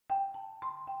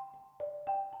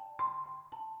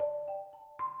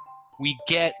we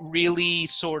get really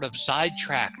sort of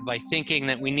sidetracked by thinking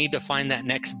that we need to find that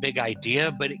next big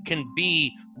idea, but it can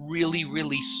be really,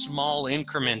 really small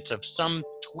increments of some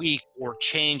tweak or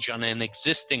change on an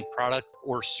existing product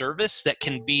or service that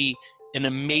can be an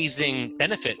amazing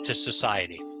benefit to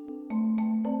society.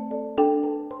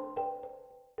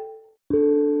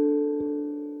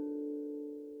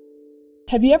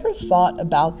 Have you ever thought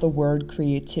about the word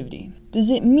creativity? Does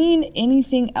it mean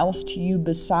anything else to you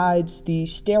besides the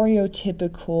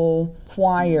stereotypical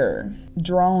choir,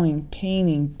 drawing,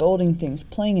 painting, building things,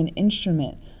 playing an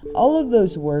instrument? All of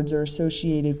those words are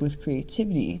associated with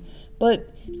creativity, but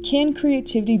can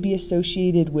creativity be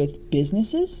associated with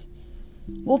businesses?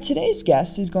 Well, today's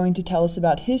guest is going to tell us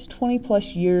about his 20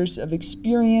 plus years of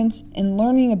experience in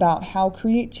learning about how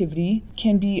creativity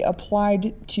can be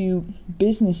applied to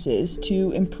businesses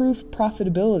to improve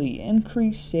profitability,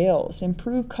 increase sales,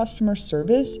 improve customer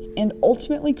service, and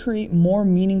ultimately create more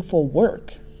meaningful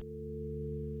work.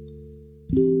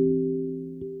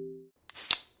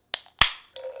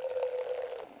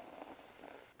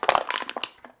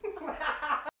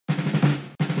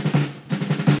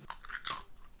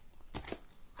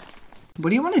 What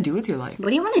do you want to do with your life? What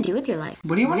do you want to do with your life?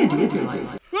 What do you want to do with your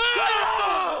life?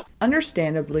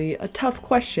 Understandably, a tough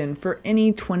question for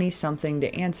any 20-something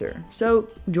to answer. So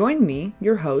join me,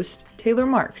 your host, Taylor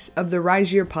Marks of the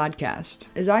Rise Year podcast,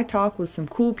 as I talk with some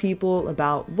cool people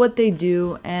about what they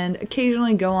do and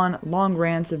occasionally go on long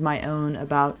rants of my own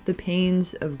about the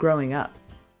pains of growing up.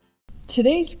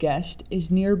 Today's guest is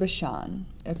Bashan,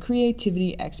 a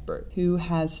creativity expert who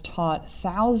has taught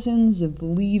thousands of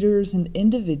leaders and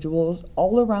individuals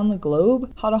all around the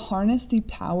globe how to harness the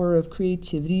power of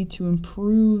creativity to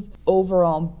improve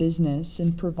overall business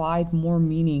and provide more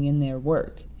meaning in their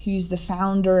work. He's the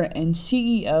founder and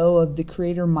CEO of The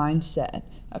Creator Mindset,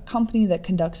 a company that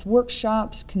conducts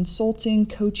workshops, consulting,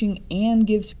 coaching, and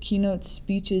gives keynote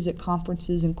speeches at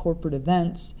conferences and corporate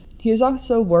events. He has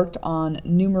also worked on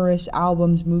numerous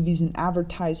albums, movies, and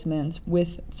advertisements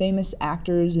with famous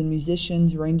actors and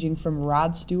musicians ranging from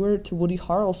Rod Stewart to Woody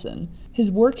Harrelson.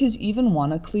 His work has even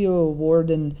won a Clio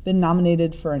Award and been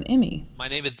nominated for an Emmy. My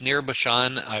name is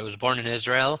Bashan. I was born in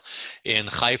Israel, in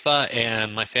Haifa,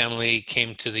 and my family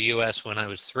came to the U.S. when I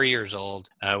was 3 years old.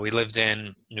 We lived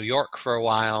in New York for a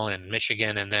while, and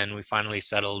Michigan, and then we finally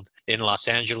settled in Los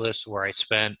Angeles, where I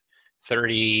spent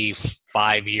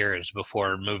 35 years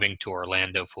before moving to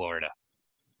Orlando, Florida.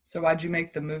 So why'd you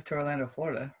make the move to Orlando,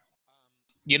 Florida?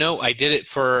 You know, I did it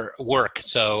for work.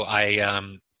 So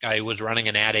I was running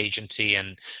an ad agency,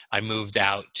 and I moved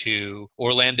out to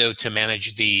Orlando to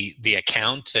manage the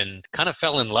account and kind of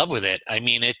fell in love with it. I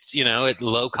mean, it's, you know, at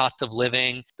low cost of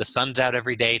living, the sun's out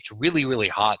every day. It's really, really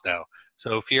hot though.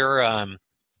 So if you're,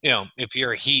 if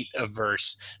you're heat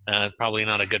averse, it's probably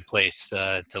not a good place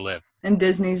to live. And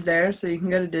Disney's there, so you can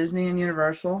go to Disney and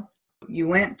Universal. You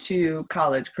went to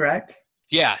college, correct?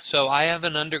 Yeah, so I have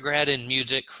an undergrad in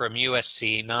music from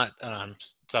USC, not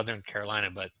Southern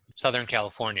Carolina, but Southern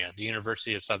California, the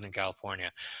University of Southern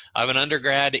California. I have an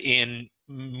undergrad in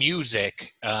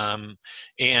music, and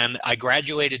I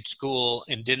graduated school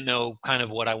and didn't know kind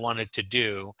of what I wanted to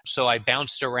do. So I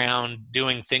bounced around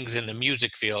doing things in the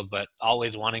music field, but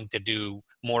always wanting to do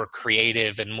more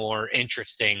creative and more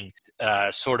interesting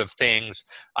sort of things.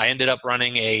 I ended up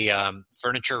running a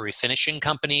furniture refinishing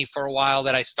company for a while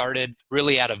that I started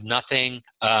really out of nothing.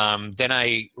 Then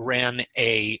I ran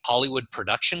a Hollywood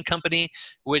production company,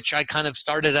 which I kind of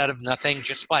started out of nothing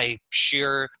just by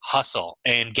sheer hustle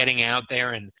and getting out there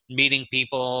and meeting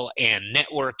people and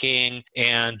networking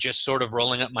and just sort of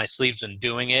rolling up my sleeves and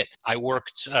doing it. I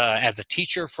worked as a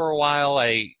teacher for a while.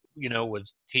 I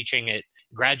was teaching at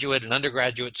graduate and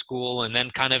undergraduate school, and then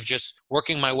kind of just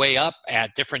working my way up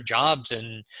at different jobs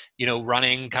and,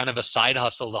 running kind of a side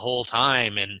hustle the whole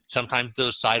time. And sometimes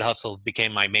those side hustles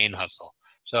became my main hustle.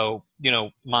 So,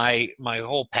 my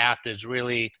whole path is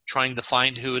really trying to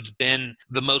find who has been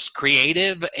the most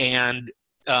creative and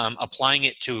applying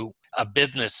it to a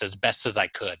business as best as I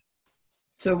could.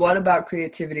 So what about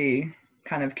creativity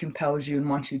kind of compels you and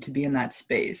wants you to be in that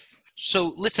space?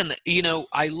 So listen,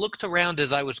 I looked around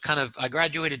as I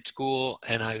graduated school,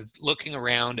 and I was looking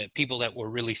around at people that were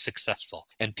really successful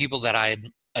and people that I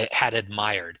had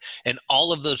admired. And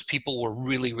all of those people were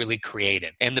really, really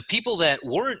creative. And the people that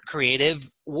weren't creative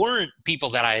weren't people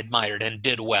that I admired and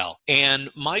did well. And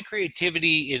my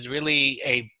creativity is really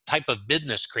a type of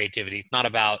business creativity. It's not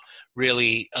about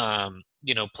really,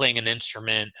 playing an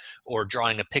instrument or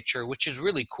drawing a picture, which is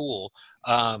really cool.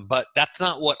 But that's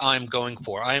not what I'm going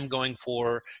for. I am going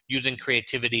for using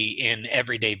creativity in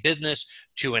everyday business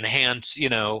to enhance,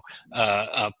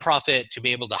 profit, to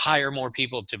be able to hire more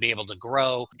people, to be able to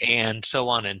grow, and so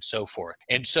on and so forth.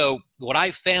 And so what I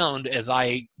found as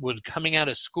I was coming out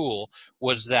of school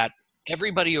was that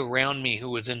everybody around me who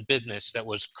was in business that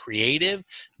was creative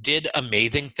did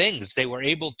amazing things. They were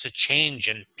able to change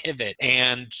and pivot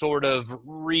and sort of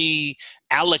reallocate,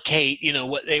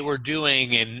 what they were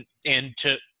doing and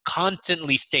to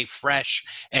constantly stay fresh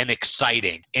and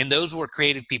exciting. And those were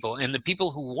creative people. And the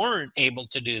people who weren't able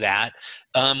to do that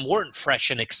weren't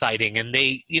fresh and exciting. And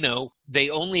they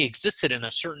only existed in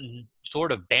a certain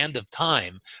sort of band of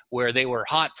time where they were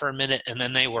hot for a minute and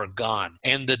then they were gone.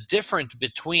 And the difference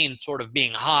between sort of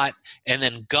being hot and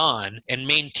then gone and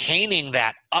maintaining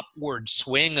that upward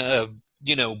swing of,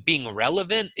 being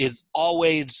relevant has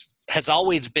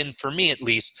always been, for me at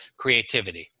least,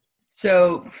 creativity.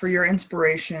 So for your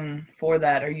inspiration for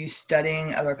that, are you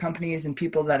studying other companies and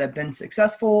people that have been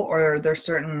successful, or are there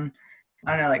certain,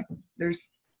 I don't know, like there's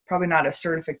probably not a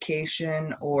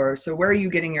certification, or so where are you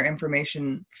getting your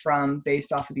information from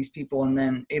based off of these people and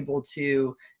then able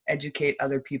to educate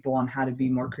other people on how to be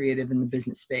more creative in the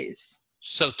business space?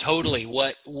 So totally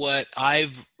what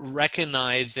I've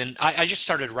recognized, and I just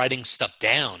started writing stuff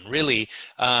down, really.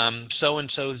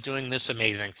 So-and-so is doing this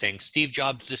amazing thing. Steve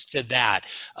Jobs just did that.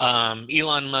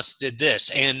 Elon Musk did this,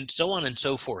 and so on and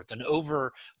so forth. And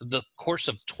over the course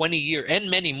of 20 years, and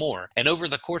many more, and over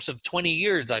the course of 20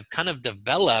 years, I've kind of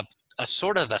developed a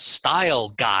sort of a style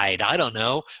guide, I don't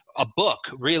know, a book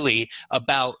really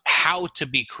about how to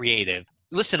be creative.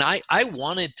 Listen, I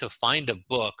wanted to find a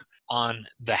book on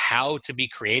the how to be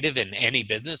creative in any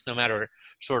business, no matter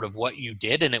sort of what you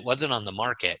did, and it wasn't on the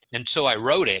market. And so I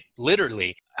wrote it,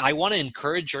 literally. I want to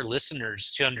encourage your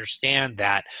listeners to understand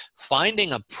that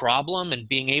finding a problem and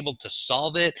being able to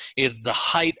solve it is the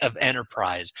height of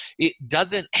enterprise. It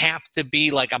doesn't have to be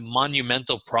like a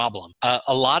monumental problem.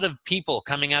 A lot of people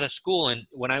coming out of school, and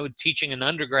when I was teaching in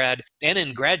undergrad and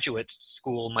in graduate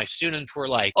school, my students were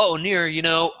like, "Oh, Nir,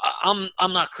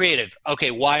 I'm not creative."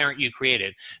 Okay, why aren't you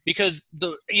creative? Because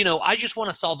I just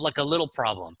want to solve like a little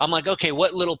problem. I'm like, okay,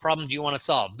 what little problem do you want to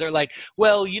solve? They're like,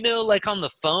 well, like on the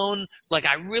phone, like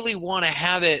I really want to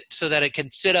have it so that it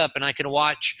can sit up and I can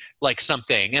watch like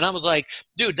something. And I was like,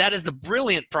 dude, that is a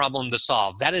brilliant problem to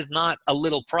solve. That is not a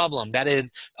little problem. That is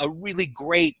a really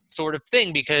great sort of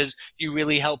thing because you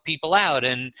really help people out.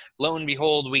 And lo and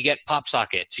behold, we get pop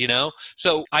sockets,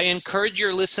 So I encourage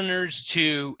your listeners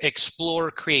to explore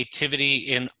creativity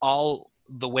in all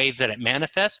the ways that it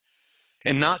manifests,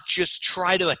 and not just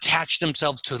try to attach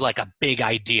themselves to like a big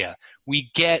idea.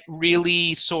 We get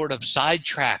really sort of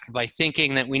sidetracked by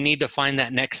thinking that we need to find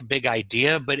that next big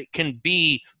idea, but it can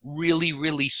be really,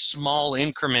 really small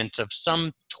increments of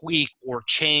some tweak or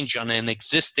change on an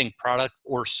existing product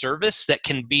or service that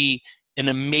can be an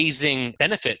amazing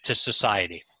benefit to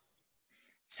society.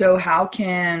 So how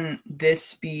can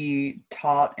this be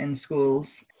taught in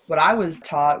schools? What I was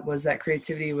taught was that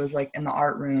creativity was like in the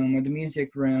art room or the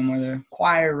music room or the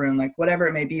choir room, like whatever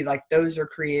it may be, like those are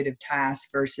creative tasks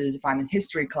versus if I'm in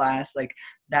history class, like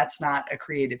that's not a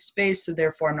creative space. So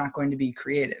therefore I'm not going to be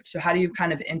creative. So how do you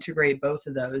kind of integrate both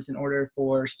of those in order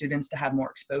for students to have more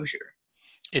exposure?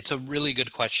 It's a really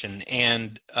good question.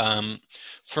 And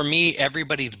for me,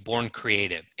 everybody's born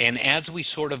creative. And as we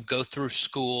sort of go through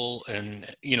school and,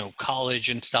 college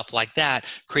and stuff like that,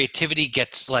 creativity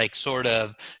gets like sort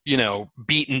of,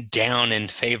 beaten down in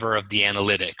favor of the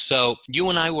analytics. So you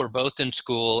and I were both in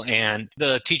school and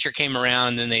the teacher came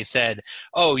around and they said,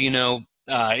 oh,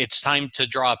 it's time to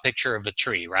draw a picture of a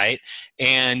tree, right?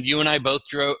 And you and I both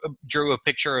drew a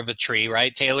picture of a tree,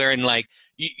 right, Taylor? And like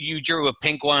you drew a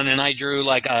pink one and I drew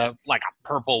like a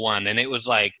purple one, and it was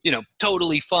like,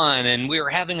 totally fun and we were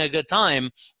having a good time.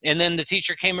 And then the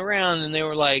teacher came around and they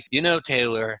were like,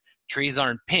 Taylor, trees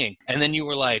aren't pink. And then you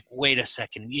were like, wait a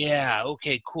second. Yeah,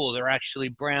 okay, cool. They're actually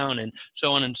brown, and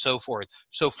so on and so forth.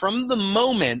 So from the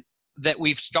moment that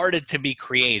we've started to be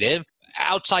creative,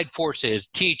 outside forces,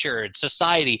 teachers,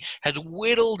 society has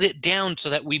whittled it down so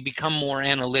that we become more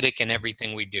analytic in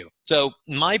everything we do. So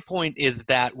my point is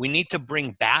that we need to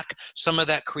bring back some of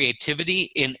that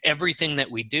creativity in everything that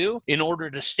we do in order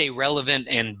to stay relevant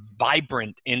and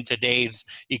vibrant in today's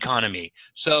economy.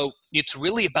 So it's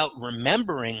really about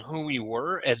remembering who we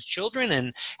were as children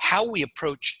and how we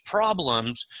approached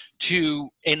problems to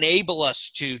enable us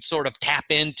to sort of tap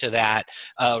into that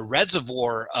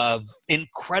reservoir of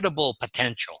incredible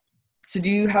potential. So do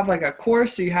you have like a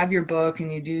course? So you have your book and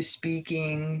you do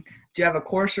speaking. Do you have a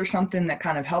course or something that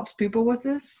kind of helps people with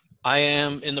this? I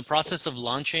am in the process of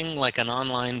launching like an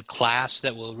online class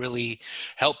that will really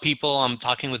help people. I'm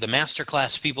talking with the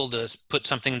masterclass people to put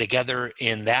something together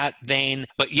in that vein.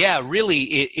 But yeah,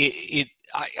 really,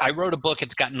 I wrote a book.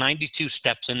 It's got 92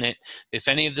 steps in it. If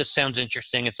any of this sounds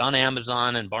interesting, it's on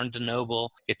Amazon and Barnes and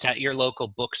Noble. It's at your local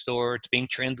bookstore. It's being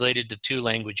translated to 2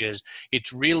 languages.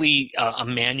 It's really a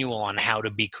manual on how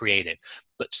to be creative.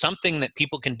 But something that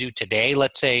people can do today,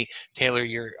 let's say, Taylor,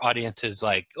 your audience is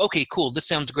like, okay, cool, this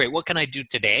sounds great. What can I do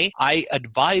today? I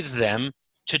advise them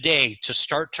today to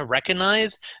start to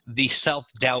recognize the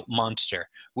self-doubt monster,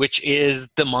 which is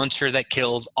the monster that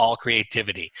kills all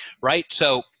creativity, right?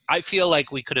 So I feel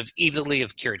like we could have easily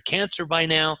have cured cancer by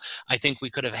now. I think we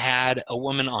could have had a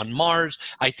woman on Mars.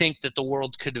 I think that the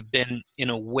world could have been in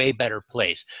a way better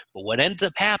place. But what ends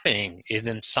up happening is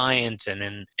in science and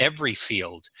in every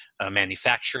field,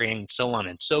 manufacturing, so on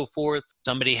and so forth,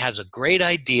 somebody has a great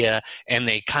idea and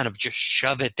they kind of just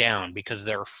shove it down because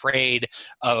they're afraid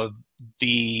of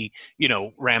the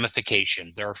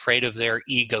ramification. They're afraid of their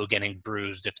ego getting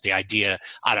bruised if the idea,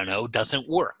 I don't know, doesn't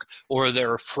work, or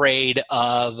they're afraid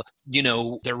of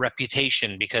their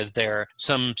reputation because they're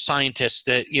some scientist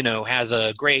that has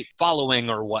a great following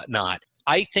or whatnot.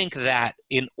 I think that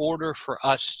in order for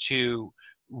us to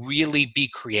really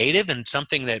be creative, and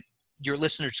something that your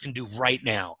listeners can do right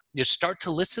now, you start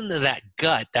to listen to that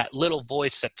gut, that little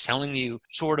voice that's telling you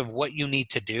sort of what you need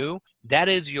to do. That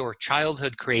is your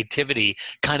childhood creativity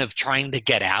kind of trying to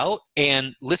get out,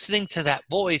 and listening to that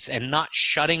voice and not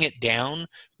shutting it down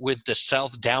with the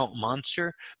self-doubt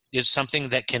monster is something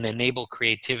that can enable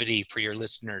creativity for your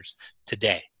listeners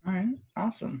today. All right.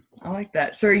 Awesome. I like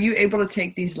that. So are you able to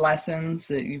take these lessons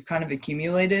that you've kind of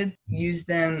accumulated, use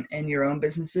them in your own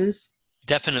businesses?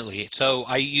 Definitely. So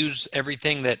I use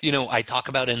everything that, I talk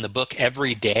about in the book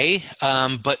every day.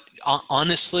 But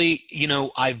honestly,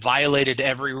 I violated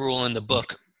every rule in the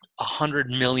book 100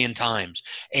 million times.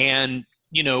 And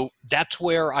that's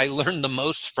where I learned the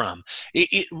most from.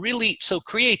 It really, so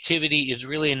creativity is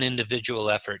really an individual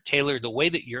effort. Taylor, the way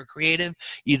that you're creative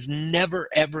is never,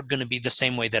 ever going to be the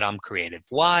same way that I'm creative.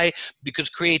 Why? Because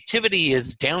creativity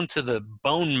is down to the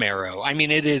bone marrow. I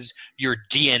mean, it is your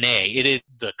DNA. It is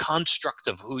the construct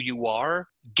of who you are,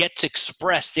 gets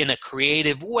expressed in a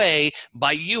creative way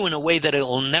by you in a way that it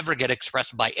will never get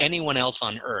expressed by anyone else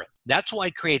on earth. That's why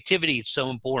creativity is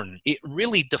so important. It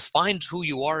really defines who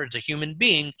you are as a human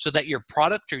being, so that your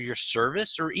product or your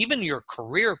service or even your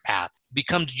career path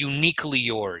becomes uniquely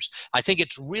yours. I think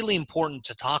it's really important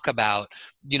to talk about,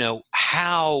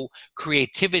 how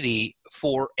creativity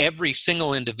for every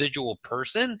single individual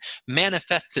person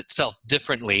manifests itself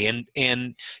differently. And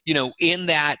in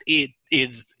that it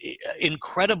is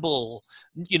incredible,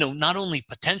 not only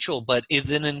potential, but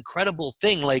is an incredible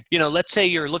thing. Like, let's say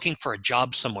you're looking for a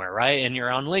job somewhere, right? And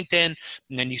you're on LinkedIn,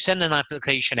 and then you send an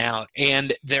application out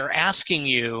and they're asking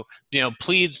you,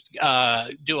 please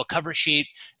do a cover sheet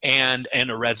and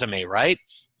a resume, right?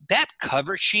 That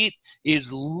cover sheet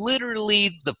is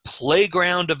literally the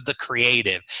playground of the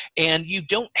creative. And you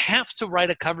don't have to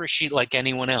write a cover sheet like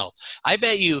anyone else. I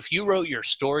bet you if you wrote your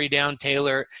story down,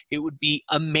 Taylor, it would be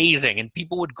amazing and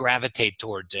people would gravitate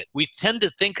towards it. We tend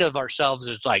to think of ourselves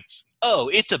as like,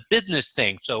 oh, it's a business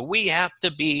thing, so we have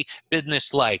to be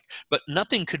business-like. But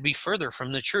nothing could be further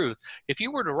from the truth. If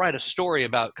you were to write a story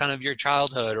about kind of your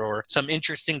childhood or some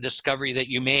interesting discovery that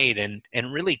you made and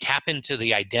really tap into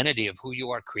the identity of who you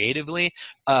are creatively,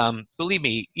 believe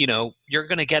me, you're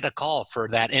going to get a call for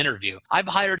that interview. I've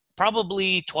hired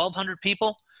probably 1,200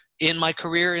 people in my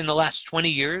career in the last 20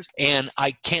 years. And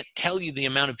I can't tell you the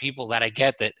amount of people that I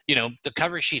get that, the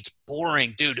cover sheet's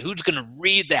boring, dude. Who's going to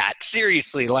read that?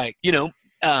 Seriously, like,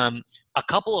 a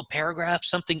couple of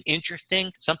paragraphs, something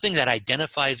interesting, something that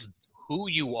identifies who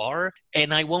you are.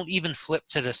 And I won't even flip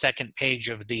to the second page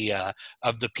of the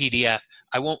PDF.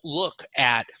 I won't look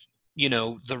at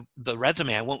the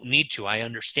resume. I won't need to. I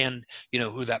understand,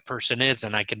 who that person is,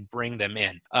 and I can bring them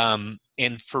in.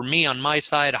 And for me, on my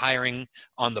side, hiring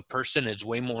on the person is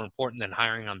way more important than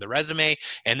hiring on the resume.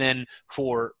 And then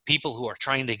for people who are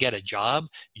trying to get a job,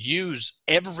 use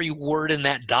every word in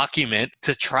that document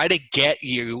to try to get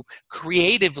you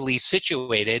creatively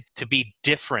situated to be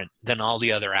different than all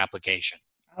the other applications.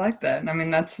 I like that. I mean,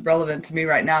 that's relevant to me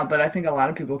right now, but I think a lot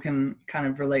of people can kind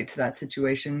of relate to that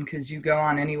situation because you go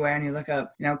on anywhere and you look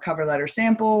up, cover letter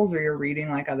samples, or you're reading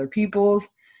like other people's,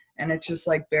 and it's just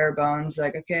like bare bones,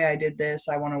 like, okay, I did this,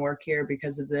 I want to work here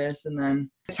because of this. And then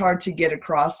it's hard to get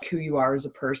across who you are as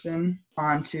a person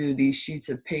onto these sheets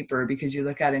of paper, because you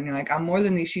look at it and you're like, I'm more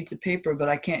than these sheets of paper, but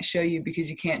I can't show you because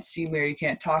you can't see me or you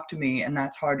can't talk to me, and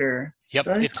that's harder. Yep.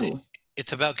 So that's cool.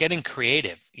 It's about getting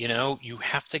creative. You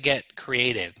have to get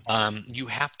creative. You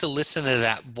have to listen to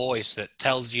that voice that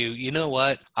tells you, you know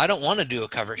what, I don't want to do a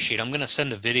cover sheet. I'm going to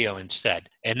send a video instead.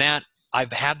 And that,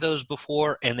 I've had those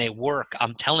before and they work.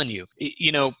 I'm telling you,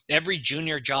 every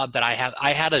junior job that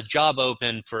I had a job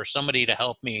open for somebody to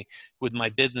help me with my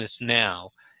business now.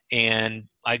 And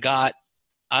I got,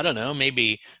 I don't know,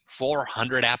 maybe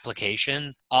 400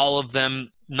 applications, all of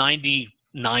them, 99%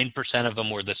 of them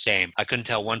were the same. I couldn't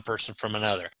tell one person from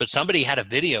another, but somebody had a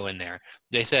video in there.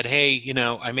 They said, hey,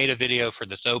 I made a video for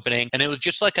this opening, and it was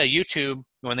just like a YouTube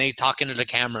when they talk into the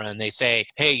camera and they say,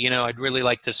 hey, I'd really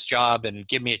like this job and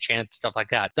give me a chance, stuff like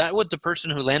that. That was the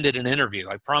person who landed an interview,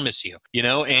 I promise you,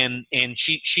 and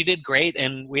she did great.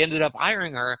 And we ended up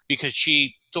hiring her because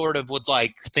she sort of was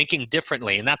like thinking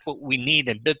differently. And that's what we need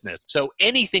in business. So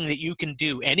anything that you can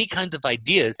do, any kind of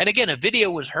ideas. And again, a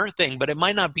video was her thing, but it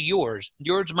might not be yours.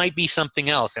 Yours might be something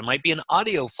else. It might be an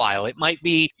audio file. It might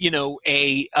be,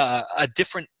 a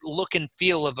different look and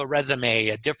feel of a resume,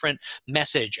 a different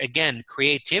message. Again,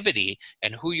 creativity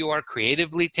and who you are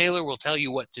creatively, Taylor, will tell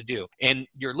you what to do. And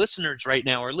your listeners right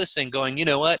now are listening going, you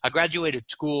know what? I graduated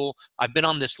school. I've been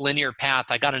on this linear path.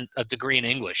 I got a degree in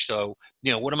English. So,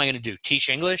 what am I going to do? Teach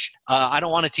English? I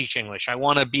don't want to teach English. I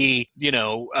want to be,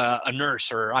 a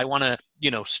nurse, or I want to,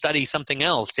 study something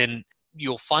else. And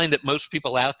you'll find that most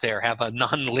people out there have a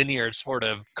non-linear sort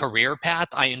of career path.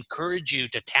 I encourage you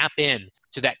to tap in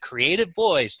to that creative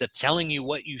voice that's telling you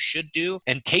what you should do,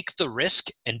 and take the risk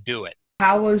and do it.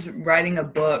 How was writing a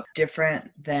book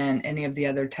different than any of the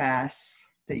other tasks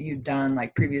that you've done,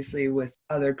 like previously with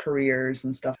other careers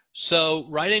and stuff? So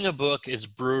writing a book is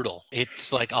brutal.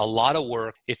 It's like a lot of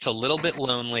work. It's a little bit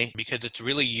lonely because it's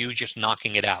really you just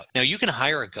knocking it out. Now, you can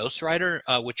hire a ghostwriter,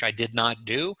 which I did not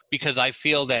do, because I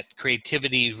feel that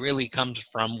creativity really comes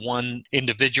from one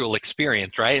individual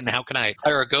experience, right? And how can I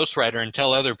hire a ghostwriter and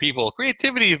tell other people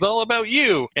creativity is all about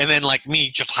you, and then like me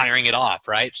just hiring it off,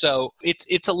 right? So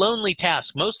it's a lonely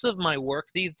task. Most of my work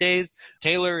these days,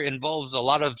 Taylor, involves a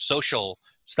lot of social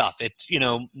stuff. It's,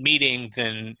 meetings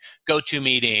and go-to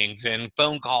meetings and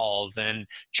phone calls and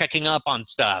checking up on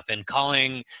stuff and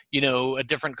calling, a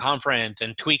different conference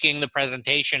and tweaking the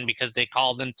presentation because they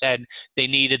called and said they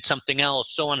needed something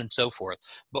else, so on and so forth.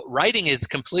 But writing is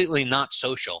completely not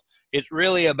social. It's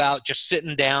really about just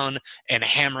sitting down and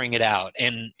hammering it out.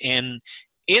 And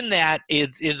in that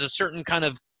is a certain kind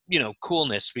of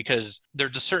coolness, because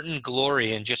there's a certain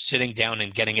glory in just sitting down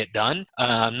and getting it done.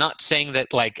 I'm not saying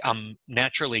that like I'm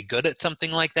naturally good at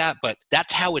something like that, but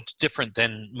that's how it's different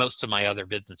than most of my other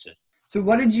businesses. So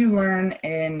what did you learn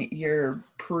in your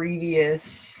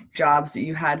previous jobs that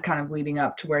you had kind of leading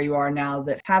up to where you are now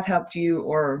that have helped you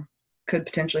or could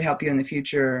potentially help you in the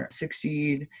future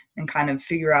succeed and kind of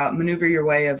maneuver your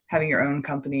way of having your own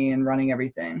company and running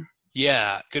everything?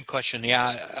 Yeah, good question.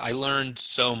 Yeah, I learned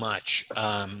so much.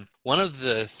 One of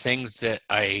the things that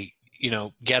I,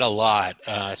 get a lot,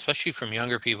 especially from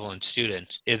younger people and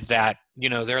students, is that,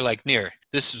 they're like, Nir,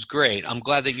 this is great. I'm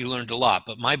glad that you learned a lot,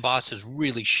 but my boss is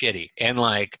really shitty. And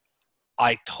like,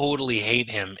 I totally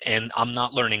hate him and I'm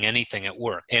not learning anything at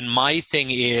work. And my thing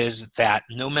is that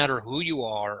no matter who you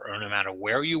are or no matter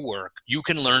where you work, you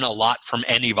can learn a lot from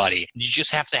anybody. You just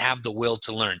have to have the will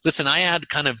to learn. Listen, I had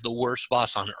kind of the worst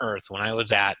boss on earth when I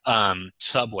was at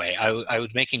Subway. I was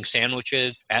making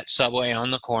sandwiches at Subway on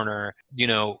the corner,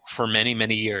 for many,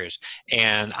 many years.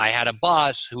 And I had a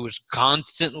boss who was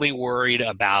constantly worried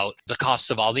about the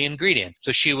cost of all the ingredients.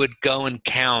 So she would go and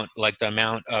count like the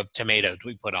amount of tomatoes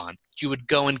we put on. She would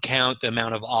go and count the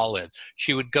amount of olives.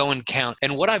 She would go and count.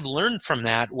 And what I've learned from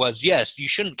that was, yes, you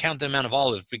shouldn't count the amount of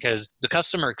olives because the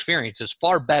customer experience is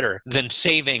far better than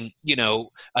saving,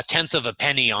 a tenth of a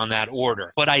penny on that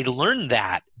order. But I learned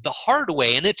that the hard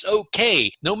way, and it's okay.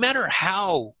 No matter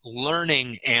how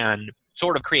learning and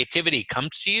sort of creativity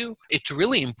comes to you, it's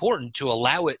really important to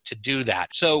allow it to do that.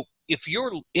 So if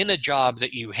you're in a job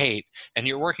that you hate and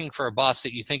you're working for a boss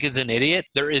that you think is an idiot,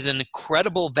 there is an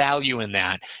incredible value in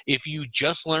that if you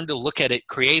just learn to look at it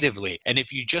creatively. And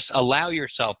if you just allow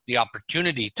yourself the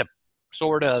opportunity to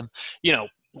sort of,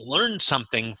 learn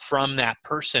something from that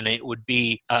person, it would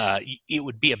be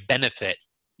a benefit.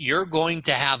 You're going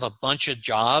to have a bunch of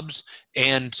jobs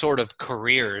and sort of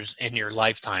careers in your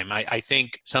lifetime. I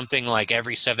think something like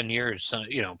every 7 years,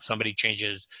 somebody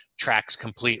changes tracks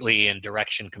completely and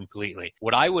direction completely.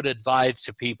 What I would advise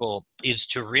to people is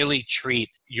to really treat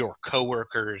your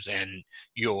coworkers and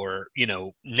your,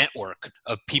 network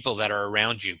of people that are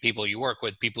around you, people you work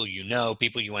with, people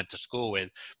people you went to school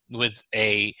with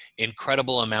a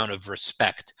incredible amount of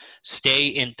respect. Stay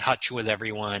in touch with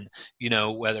everyone,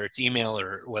 whether it's email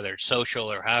or whether it's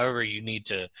social or however you need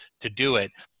to do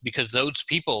it, because those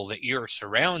people that you're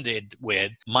surrounded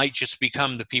with might just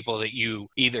become the people that you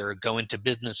either go into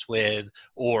business with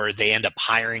or they end up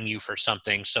hiring you for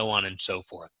something, so on and so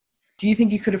forth. Do you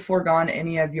think you could have foregone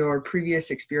any of your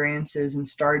previous experiences and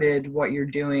started what you're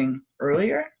doing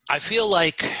earlier? I feel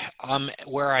like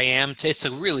where I am. It's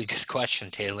a really good question,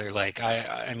 Taylor. Like,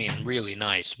 I mean, really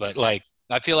nice, but like,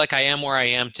 I feel like I am where I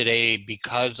am today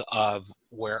because of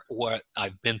what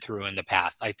I've been through in the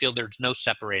past. I feel there's no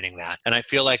separating that. And I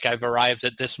feel like I've arrived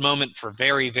at this moment for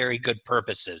very, very good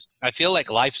purposes. I feel like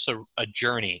life's a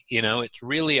journey, it's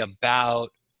really about,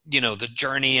 the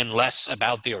journey and less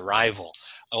about the arrival.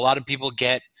 A lot of people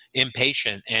get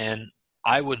impatient, and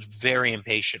I was very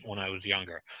impatient when I was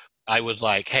younger. I was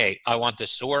like, hey, I want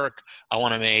this to work. I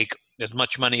want to make as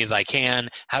much money as I can.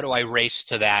 How do I race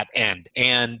to that end?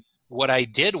 And what I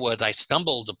did was I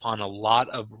stumbled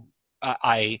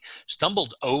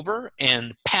over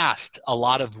and past a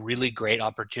lot of really great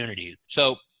opportunities.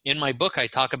 So in my book, I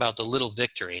talk about the little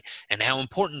victory and how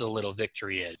important the little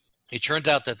victory is. It turns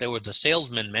out that there was a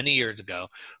salesman many years ago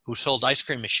who sold ice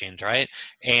cream machines, right?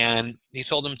 And he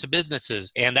sold them to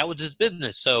businesses, and that was his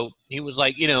business. So he was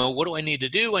like, what do I need to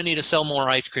do? I need to sell more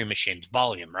ice cream machines,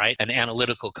 volume, right? An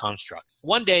analytical construct.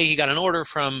 One day he got an order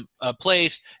from a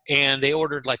place, and they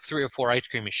ordered like 3 or 4 ice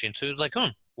cream machines. So he was like,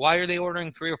 why are they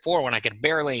ordering 3 or 4 when I could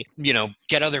barely,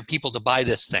 get other people to buy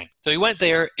this thing? So he went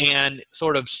there and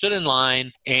sort of stood in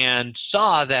line and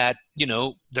saw that,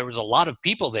 there was a lot of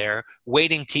people there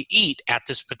waiting to eat at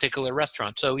this particular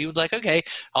restaurant. So he was like, okay,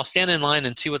 I'll stand in line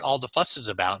and see what all the fuss is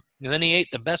about. And then he ate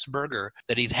the best burger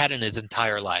that he's had in his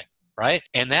entire life. Right?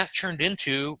 And that turned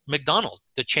into McDonald's,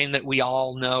 the chain that we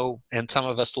all know and some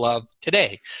of us love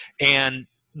today. And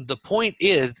the point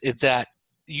is that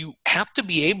you have to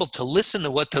be able to listen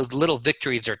to what those little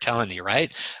victories are telling you,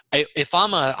 right? If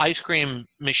I'm an ice cream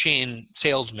machine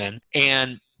salesman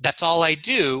and that's all I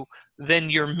do, then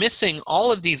you're missing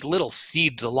all of these little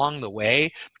seeds along the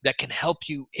way that can help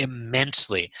you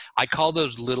immensely. I call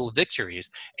those little victories.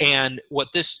 And what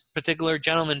this particular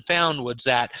gentleman found was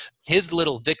that his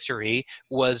little victory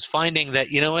was finding that,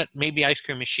 maybe ice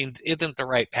cream machines isn't the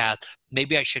right path.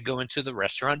 Maybe I should go into the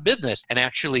restaurant business and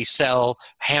actually sell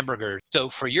hamburgers. So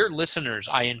for your listeners,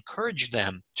 I encourage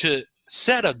them to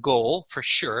set a goal for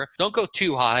sure. Don't go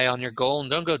too high on your goal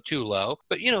and don't go too low,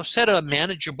 but set a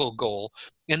manageable goal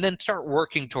and then start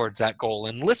working towards that goal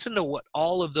and listen to what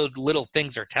all of those little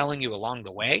things are telling you along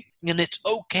the way. And it's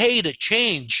okay to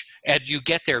change as you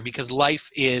get there because life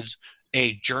is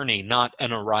a journey, not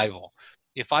an arrival.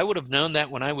 If I would have known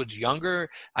that when I was younger,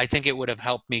 I think it would have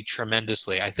helped me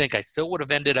tremendously. I think I still would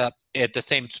have ended up at the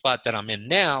same spot that I'm in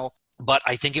now, but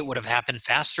I think it would have happened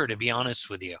faster, to be honest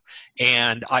with you.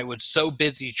 And I was so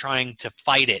busy trying to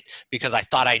fight it because I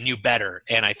thought I knew better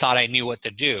and I thought I knew what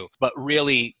to do. But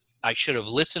really, I should have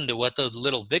listened to what those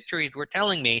little victories were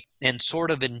telling me and sort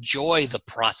of enjoy the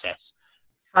process.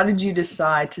 How did you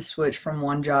decide to switch from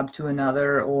one job to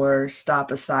another or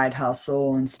stop a side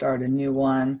hustle and start a new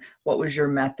one? What was your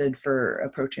method for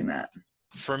approaching that?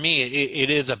 For me, it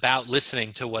is about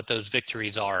listening to what those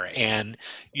victories are. And,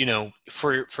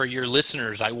 for your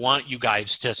listeners, I want you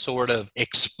guys to sort of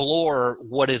explore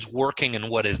what is working and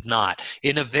what is not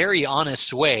in a very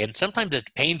honest way. And sometimes it's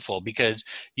painful because,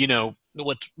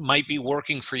 what might be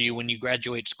working for you when you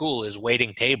graduate school is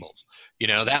waiting tables.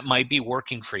 That might be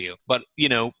working for you, but,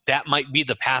 that might be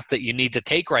the path that you need to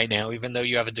take right now, even though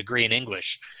you have a degree in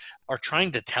English. Are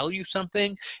trying to tell you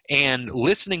something and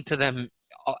listening to them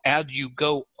as you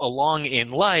go along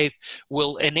in life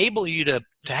will enable you to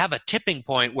have a tipping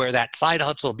point where that side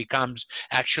hustle becomes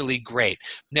actually great.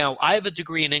 Now, I have a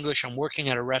degree in English. I'm working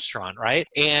at a restaurant, right?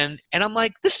 And I'm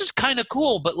like, this is kind of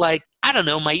cool, but like, I don't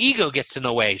know, my ego gets in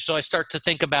the way. So I start to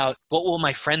think about, what will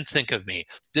my friends think of me?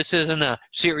 This isn't a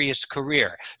serious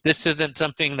career. This isn't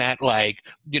something that I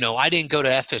didn't go to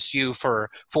FSU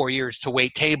for 4 years to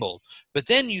wait tables. But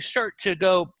then you start to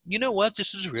go, you know what?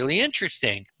 This is really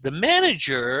interesting. The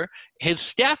manager is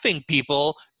staffing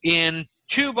people in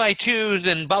 2x2s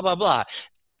and blah, blah, blah.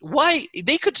 why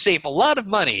they could save a lot of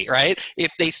money, right?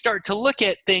 If they start to look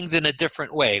at things in a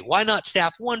different way. Why not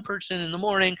staff one person in the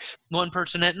morning, one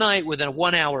person at night with a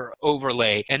 1 hour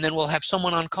overlay, and then we'll have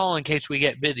someone on call in case we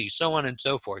get busy, so on and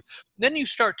so forth. Then you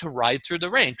start to ride through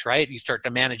the ranks, right? You start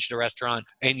to manage the restaurant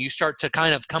and you start to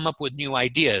kind of come up with new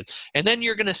ideas. And then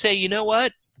you're going to say, you know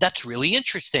what? That's really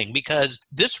interesting because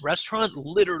this restaurant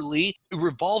literally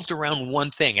revolved around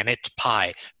one thing, and it's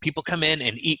pie. People come in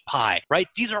and eat pie, right?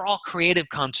 These are all creative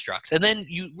constructs. And then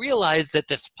you realize that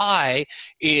this pie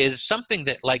is something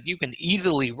that like you can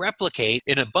easily replicate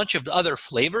in a bunch of other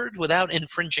flavors without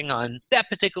infringing on that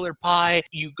particular pie.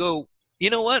 You go, you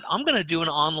know what? I'm going to do an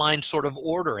online sort of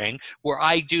ordering where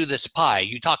I do this pie.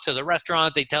 You talk to the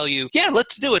restaurant, they tell you, yeah,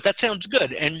 let's do it. That sounds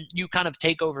good. And you kind of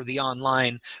take over the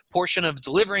online portion of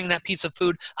delivering that piece of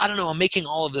food. I don't know. I'm making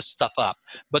all of this stuff up.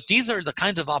 But these are the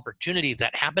kinds of opportunities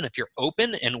that happen if you're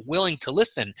open and willing to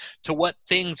listen to what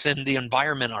things in the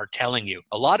environment are telling you.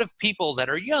 A lot of people that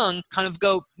are young kind of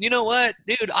go, you know what,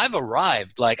 dude, I've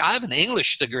arrived. Like, I have an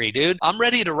English degree, dude. I'm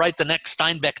ready to write the next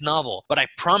Steinbeck novel. But I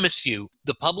promise you,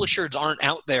 the publishers aren't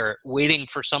out there waiting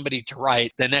for somebody to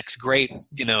write the next great,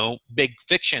 big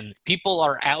fiction. People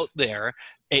are out there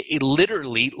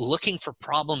literally looking for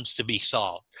problems to be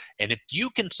solved. And if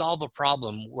you can solve a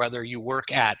problem, whether you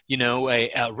work at,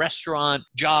 a restaurant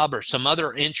job or some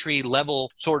other entry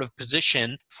level sort of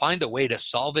position, find a way to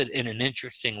solve it in an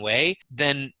interesting way,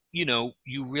 then you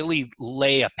really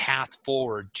lay a path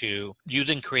forward to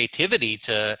using creativity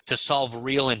to solve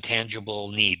real and tangible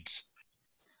needs.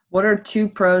 What are 2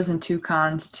 pros and 2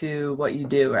 cons to what you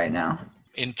do right now?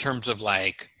 In terms of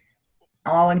like?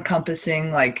 All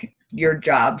encompassing like your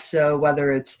job. So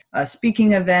whether it's a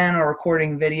speaking event or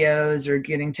recording videos or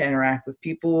getting to interact with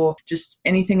people, just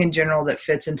anything in general that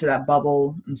fits into that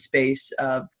bubble and space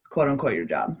of quote unquote your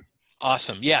job.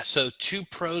 Awesome. Yeah. So 2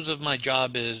 pros of my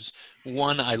job is,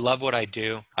 1, I love what I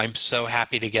do. I'm so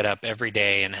happy to get up every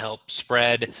day and help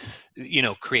spread,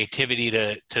 creativity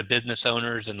to business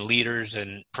owners and leaders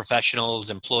and professionals,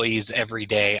 employees every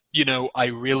day. I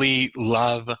really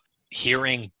love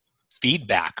hearing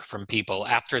feedback from people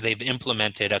after they've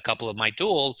implemented a couple of my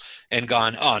tools and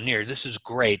gone, oh, Nir, this is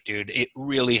great, dude. It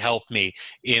really helped me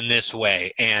in this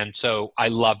way. And so I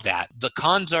love that. The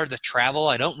cons are the travel.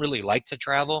 I don't really like to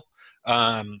travel.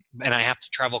 And I have to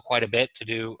travel quite a bit to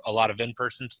do a lot of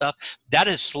in-person stuff. That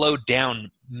has slowed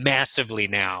down massively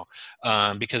now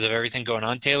because of everything going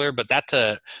on, Taylor. But that's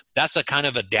a kind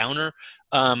of a downer.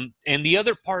 And the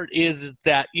other part is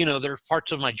that, there are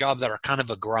parts of my job that are kind of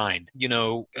a grind.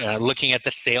 Looking at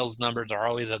the sales numbers are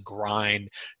always a grind.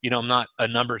 I'm not a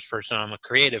numbers person. I'm a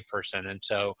creative person. And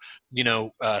so,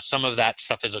 some of that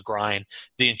stuff is a grind.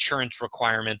 The insurance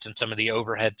requirements and some of the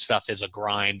overhead stuff is a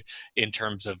grind in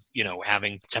terms of,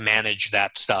 having to manage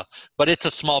that stuff. But it's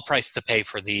a small price to pay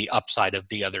for the upside of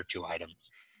the other 2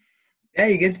 items. Yeah,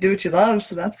 you get to do what you love.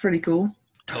 So that's pretty cool.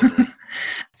 Totally.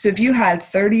 So if you had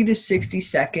 30 to 60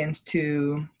 seconds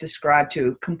to describe to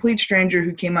a complete stranger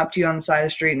who came up to you on the side of the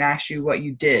street and asked you what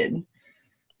you did,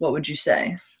 what would you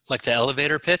say? Like the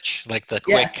elevator pitch, like the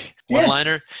quick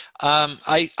one-liner.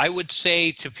 I would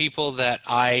say to people that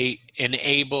I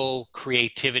enable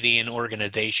creativity in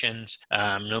organizations,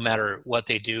 no matter what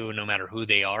they do, no matter who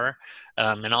they are,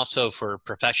 and also for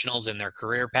professionals in their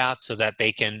career path so that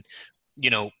they can,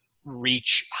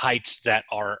 reach heights that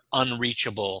are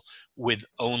unreachable with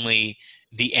only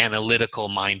the analytical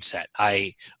mindset.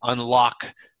 I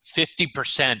unlock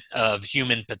 50% of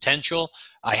human potential.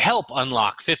 I help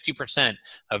unlock 50%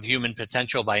 of human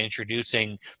potential by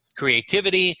introducing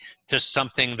creativity to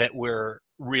something that we're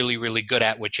really, really good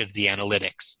at, which is the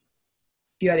analytics.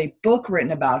 If you had a book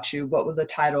written about you, what would the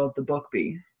title of the book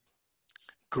be?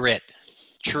 Grit.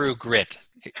 True grit.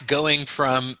 Going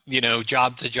from,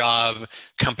 job to job,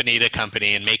 company to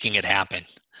company, and making it happen.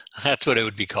 That's what it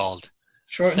would be called.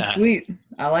 Short and sweet.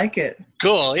 I like it.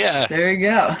 Cool. Yeah. There you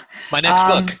go. My next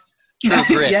book, True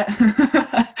Grit.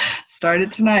 Yeah. Start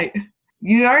it tonight.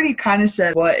 You already kind of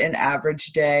said what an average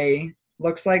day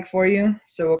looks like for you.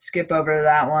 So we'll skip over to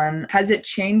that one. Has it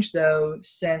changed though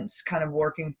since kind of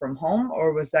working from home,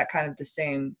 or was that kind of the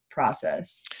same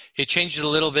process? It changed a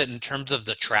little bit in terms of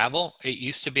the travel. It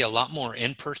used to be a lot more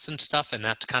in-person stuff, and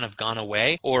that's kind of gone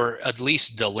away, or at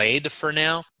least delayed for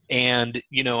now. And,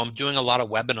 I'm doing a lot of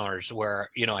webinars where,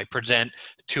 I present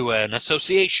to an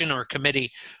association or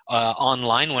committee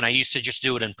online when I used to just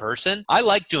do it in person. I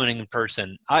like doing it in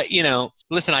person.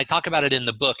 Listen, I talk about it in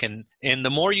the book, and the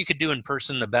more you could do in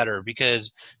person, the better,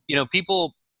 because,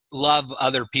 people love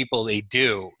other people they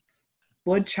do.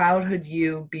 Would childhood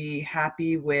you be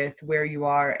happy with where you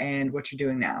are and what you're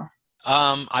doing now?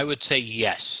 I would say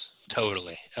yes.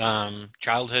 Totally.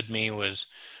 Childhood me was,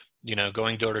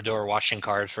 going door to door, washing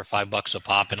cars for $5 a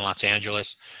pop in Los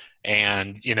Angeles,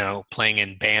 and, playing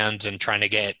in bands and trying to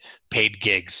get paid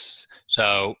gigs.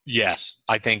 So yes,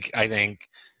 I think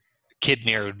kid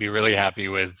Near would be really happy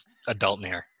with adult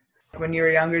Near. When you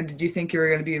were younger, did you think you were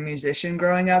going to be a musician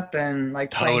growing up and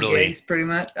like playing Totally. gigs pretty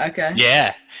much? Okay.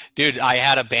 Yeah, dude, I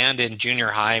had a band in junior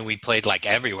high and we played like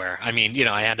everywhere. I mean,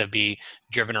 I had to be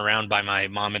driven around by my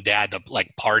mom and dad to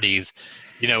like parties,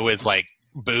 with like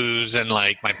booze, and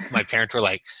like my parents were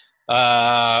like,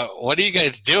 what are you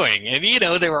guys doing? And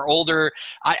they were older.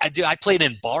 I played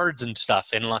in bars and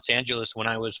stuff in Los Angeles when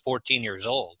I was 14 years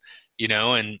old,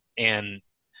 and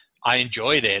I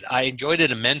enjoyed it. I enjoyed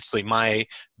it immensely. My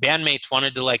bandmates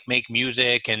wanted to like make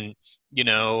music and,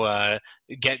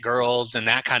 get girls and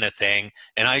that kind of thing.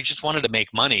 And I just wanted to make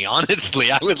money.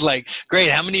 Honestly, I was like,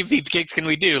 great. How many of these gigs can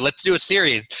we do? Let's do a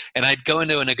series. And I'd go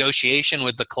into a negotiation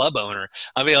with the club owner.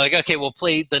 I'd be like, okay, we'll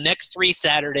play the next 3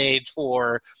 Saturdays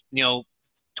for,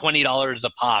 $20 a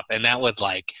pop. And that was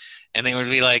like, and they would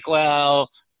be like, well,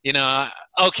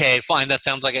 okay, fine. That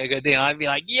sounds like a good deal. I'd be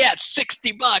like, yeah,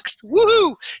 $60.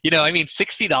 Woohoo.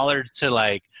 $60 to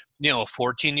like, a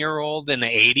 14-year-old in the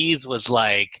 80s was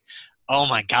like, oh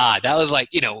my God, that was like,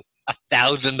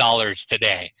 $1,000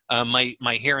 today.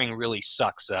 My hearing really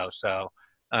sucks though. So,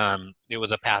 it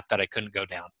was a path that I couldn't go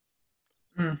down.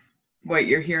 Wait,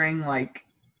 you're hearing like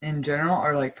in general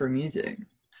or like for music?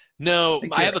 No,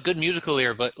 Like I have a good musical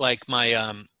ear, but like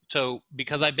so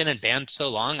because I've been in bands so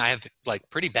long, I have like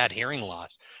pretty bad hearing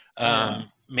loss. Yeah.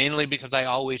 Mainly because I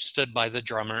always stood by the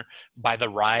drummer, by the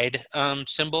ride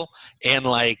symbol. And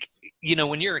like,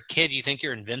 when you're a kid, you think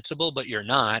you're invincible, but you're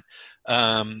not.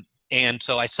 And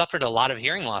so I suffered a lot of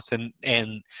hearing loss,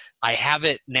 and I have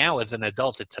it now as an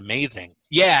adult. It's amazing.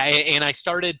 Yeah, and I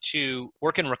started to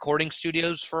work in recording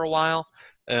studios for a while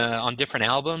on different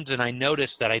albums, and I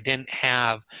noticed that I didn't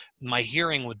have my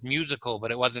hearing was musical,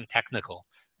 but it wasn't technical.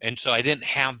 And so I didn't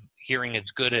have hearing as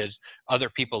good as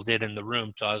other people did in the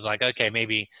room. So I was like, okay,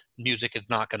 maybe music is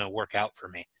not going to work out for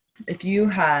me. If you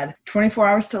had 24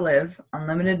 hours to live,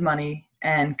 unlimited money,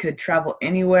 and could travel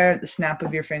anywhere at the snap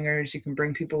of your fingers, you can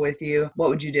bring people with you, what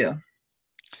would you do?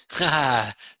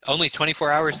 Only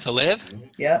 24 hours to live?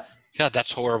 Yep. God,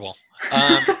 that's horrible.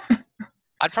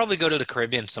 I'd probably go to the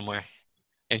Caribbean somewhere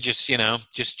and just,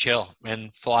 just chill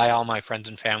and fly all my friends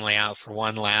and family out for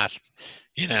one last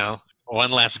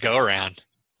go around.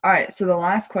 All right. So the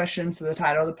last question, so the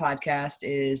title of the podcast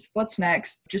is what's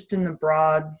next? Just in the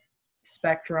broad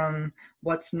spectrum,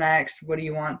 what's next? What do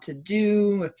you want to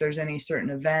do? If there's any certain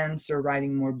events or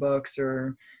writing more books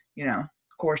or,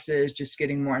 courses, just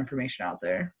getting more information out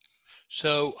there.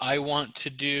 So I want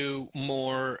to do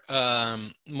more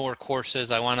courses.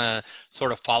 I want to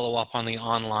sort of follow up on the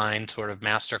online sort of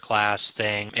masterclass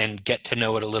thing and get to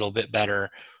know it a little bit better.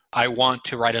 I want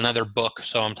to write another book,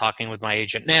 so I'm talking with my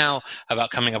agent now about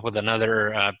coming up with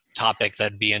another topic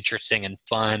that'd be interesting and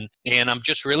fun. And I'm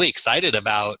just really excited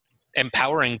about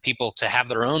empowering people to have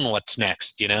their own what's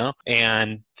next,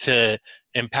 and to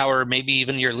empower maybe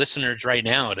even your listeners right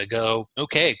now to go,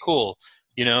 okay, cool.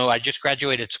 I just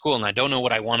graduated school and I don't know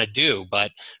what I want to do,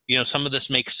 but, some of this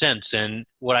makes sense. And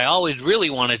what I always really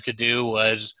wanted to do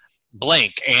was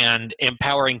blank, and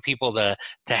empowering people to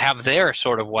have their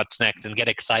sort of what's next and get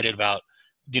excited about,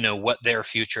 what their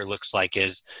future looks like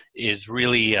is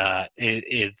really,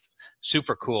 it's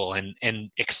super cool and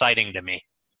exciting to me.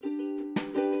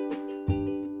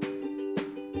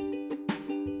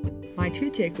 My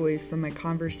 2 takeaways from my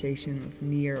conversation with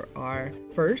Nir are,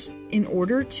 first, in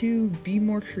order to be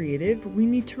more creative, we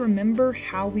need to remember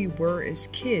how we were as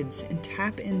kids and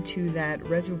tap into that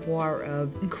reservoir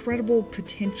of incredible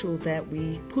potential that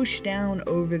we pushed down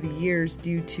over the years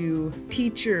due to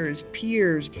teachers,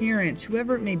 peers, parents,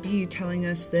 whoever it may be, telling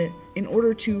us that in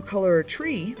order to color a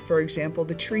tree, for example,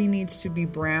 the tree needs to be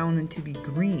brown and to be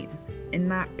green and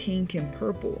not pink and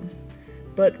purple.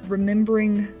 But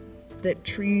remembering that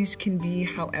trees can be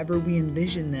however we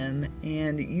envision them,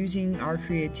 and using our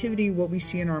creativity, what we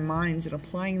see in our minds, and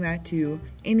applying that to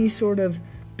any sort of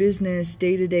business,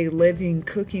 day-to-day living,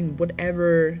 cooking,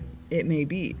 whatever it may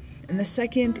be. And the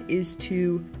second is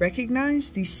to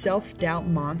recognize the self-doubt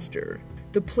monster,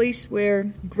 the place where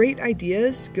great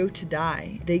ideas go to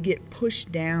die. They get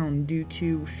pushed down due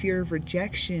to fear of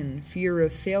rejection, fear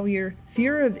of failure,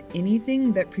 fear of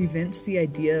anything that prevents the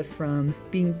idea from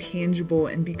being tangible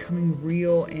and becoming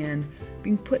real and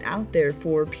being put out there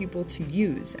for people to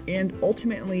use, and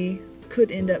ultimately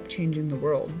could end up changing the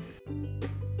world.